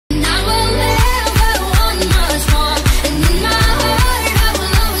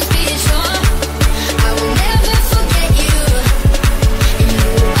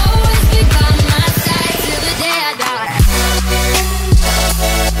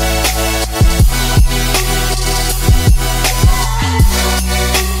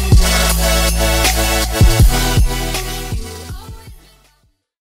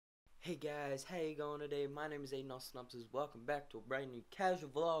how you going today? My name is Aiden. Welcome back to a brand new casual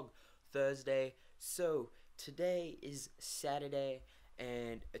vlog Thursday. So today is Saturday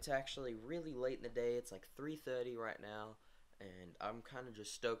and it's actually really late in the day. It's like 3:30 right now and I'm kind of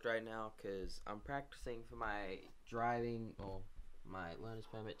just stoked right now because I'm practicing for my driving or my learner's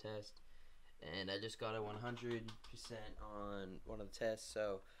permit test, and I just got a 100% on one of the tests,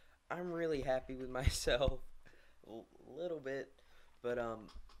 so I'm really happy with myself a little bit. But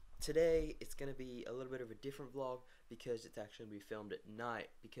today it's gonna be a little bit of a different vlog because it's actually gonna be filmed at night,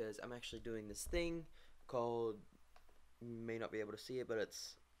 because I'm actually doing this thing called, you may not be able to see it, but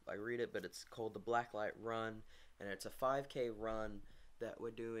it's, I read it, but it's called the Blacklight Run, and it's a 5K run that we're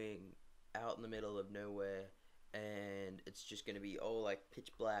doing out in the middle of nowhere, and it's just gonna be all like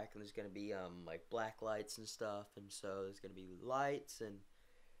pitch black, and there's gonna be like black lights and stuff, and so there's gonna be lights and,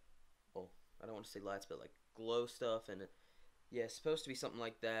 well, I don't want to say lights, but like glow stuff, and yeah, it's supposed to be something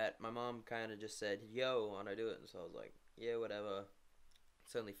like that. My mom kind of just said, yo, wanna do it? And so I was like, yeah, whatever.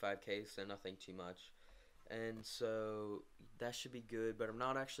 It's only 5K, so nothing too much. And so that should be good, but I'm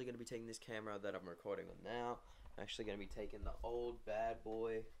not actually going to be taking this camera that I'm recording on now. I'm actually going to be taking the old bad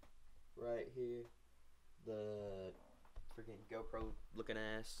boy right here. The freaking GoPro looking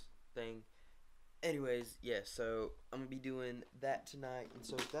ass thing. Anyways, yeah, so I'm going to be doing that tonight. And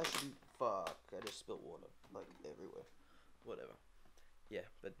so that should be, fuck, I just spilled water, like, everywhere. Whatever. Yeah,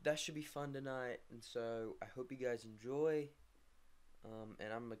 but that should be fun tonight, and so I hope you guys enjoy.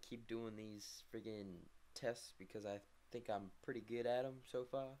 And I'm gonna keep doing these friggin' tests because I think I'm pretty good at them so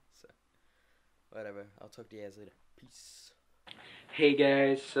far. So whatever, I'll talk to you guys later. Peace. Hey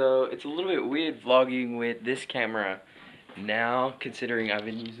guys, so it's a little bit weird vlogging with this camera now, considering I've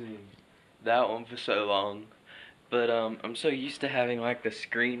been using that one for so long. But I'm so used to having like the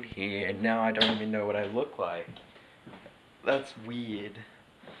screen here, and now I don't even know what I look like. That's weird.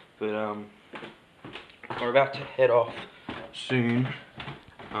 But we're about to head off soon.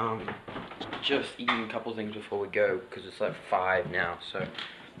 Just eating a couple things before we go because it's like 5 now. So,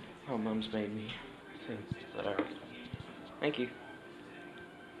 oh, Mum's made me things that are. Thank you.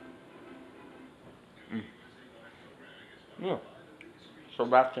 Yeah. So we're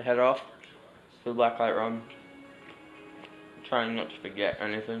about to head off to the Blacklight Run. I'm trying not to forget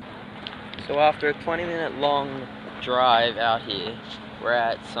anything. So after a 20-minute long drive out here, we're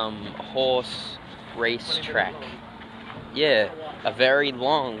at some horse race track. Yeah, a very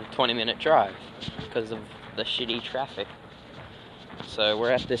long 20-minute drive because of the shitty traffic. So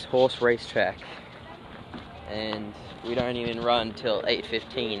we're at this horse race track, and we don't even run till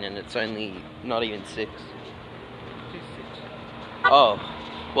 8:15, and it's only not even 6. Oh,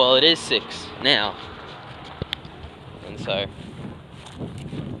 well, it is 6 now, and so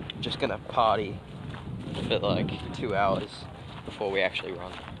just gonna party for like 2 hours before we actually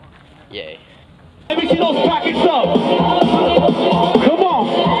run. Yay. Let me see those pockets up. Come on.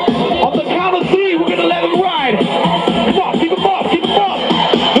 On the count of 3, we're gonna let them ride. Come on, keep them up, keep them up.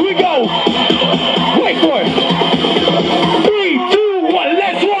 Here we go. Wait for it. 3, 2, 1,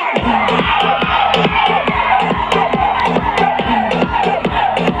 let's ride.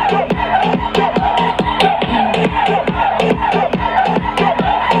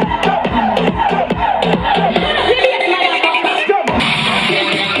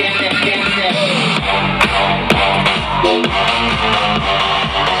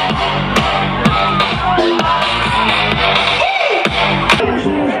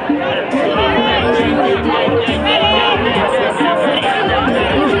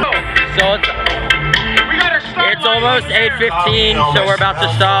 It's almost 8:15, so we're about to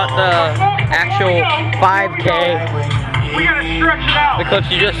start the actual 5K. The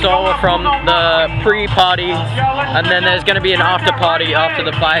clips you just saw were from the pre-party, and then there's going to be an after party after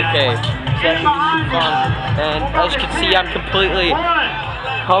the 5K. So that should be super fun. And as you can see, I'm completely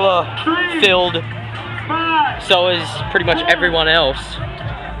color filled. So is pretty much everyone else.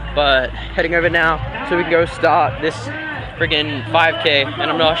 But heading over now so we can go start this friggin' 5K,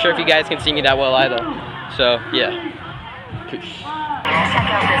 and I'm not sure if you guys can see me that well either. So yeah. Peace.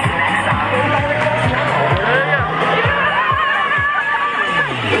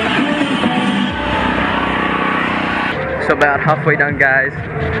 So about halfway done, guys.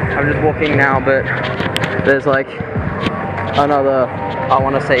 I'm just walking now, but there's like another, I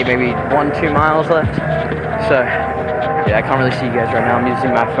want to say maybe 1-2 miles left. So yeah, I can't really see you guys right now. I'm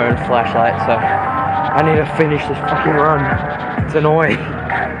using my phone flashlight, so I need to finish this fucking run. It's annoying.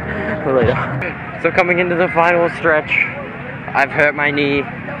 Later. So coming into the final stretch, I've hurt my knee.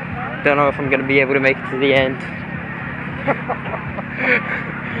 Don't know if I'm gonna be able to make it to the end.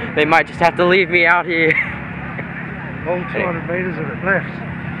 They might just have to leave me out here. All 200 meters of it left.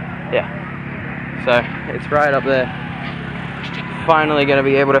 Yeah. So it's right up there. Finally gonna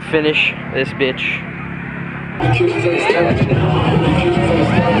be able to finish this bitch.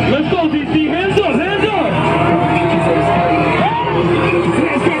 Let's go, DC. Hands up, hands up.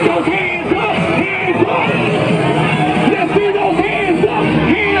 Let's get those hands up, hands up. Let's see those hands up,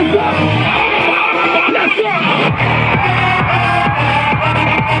 hands up. Let's go.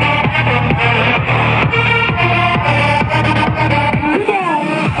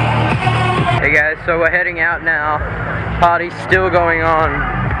 Hey guys, so we're heading out now. Party's still going on.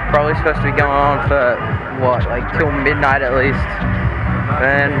 Probably supposed to be going on for what, like till midnight at least.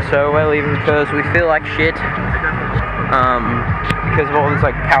 And so we're leaving because we feel like shit. Because of all this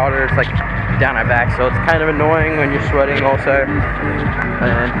like powder, it's like down our back, so it's kind of annoying when you're sweating also.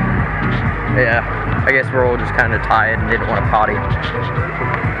 And yeah, I guess we're all just kind of tired and didn't want to party.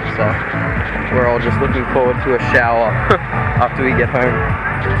 So we're all just looking forward to a shower after we get home.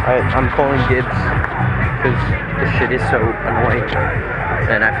 I'm calling Gibbs because this shit is so annoying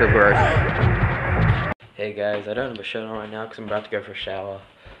and I feel gross. Hey guys, I don't have a shirt on right now because I'm about to go for a shower,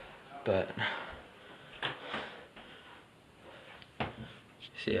 but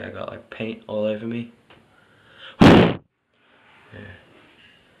see, I got like paint all over me. Yeah.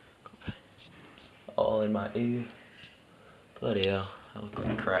 All in my ear. Bloody hell, I look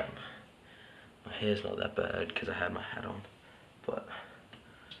like crap. My hair's not that bad because I had my hat on, but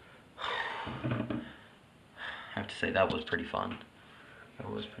I have to say that was pretty fun. That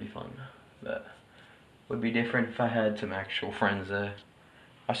was pretty fun, but would be different if I had some actual friends there.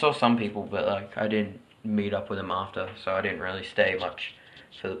 I saw some people, but like I didn't meet up with them after, so I didn't really stay much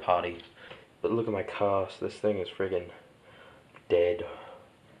for the party. But look at my cast, this thing is friggin' dead.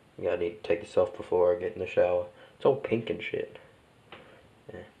 I need to take this off before I get in the shower. It's all pink and shit.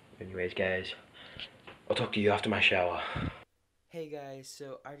 Yeah. Anyways guys, I'll talk to you after my shower. Hey guys,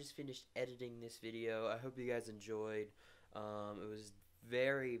 so I just finished editing this video. I hope you guys enjoyed. It was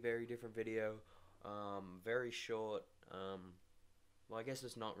very different video. Very short. Well, I guess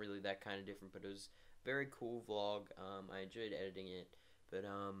it's not really that kind of different, but it was a very cool vlog. I enjoyed editing it, but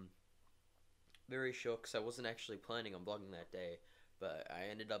very short because I wasn't actually planning on vlogging that day, but I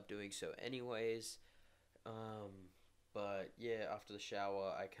ended up doing so anyways. But yeah, after the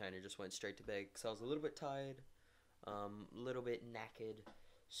shower, I kind of just went straight to bed because I was a little bit tired. A little bit knackered.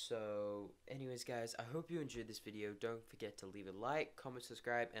 So anyways guys, I hope you enjoyed this video. Don't forget to leave a like, comment,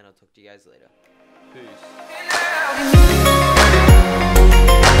 subscribe, and I'll talk to you guys later. Peace.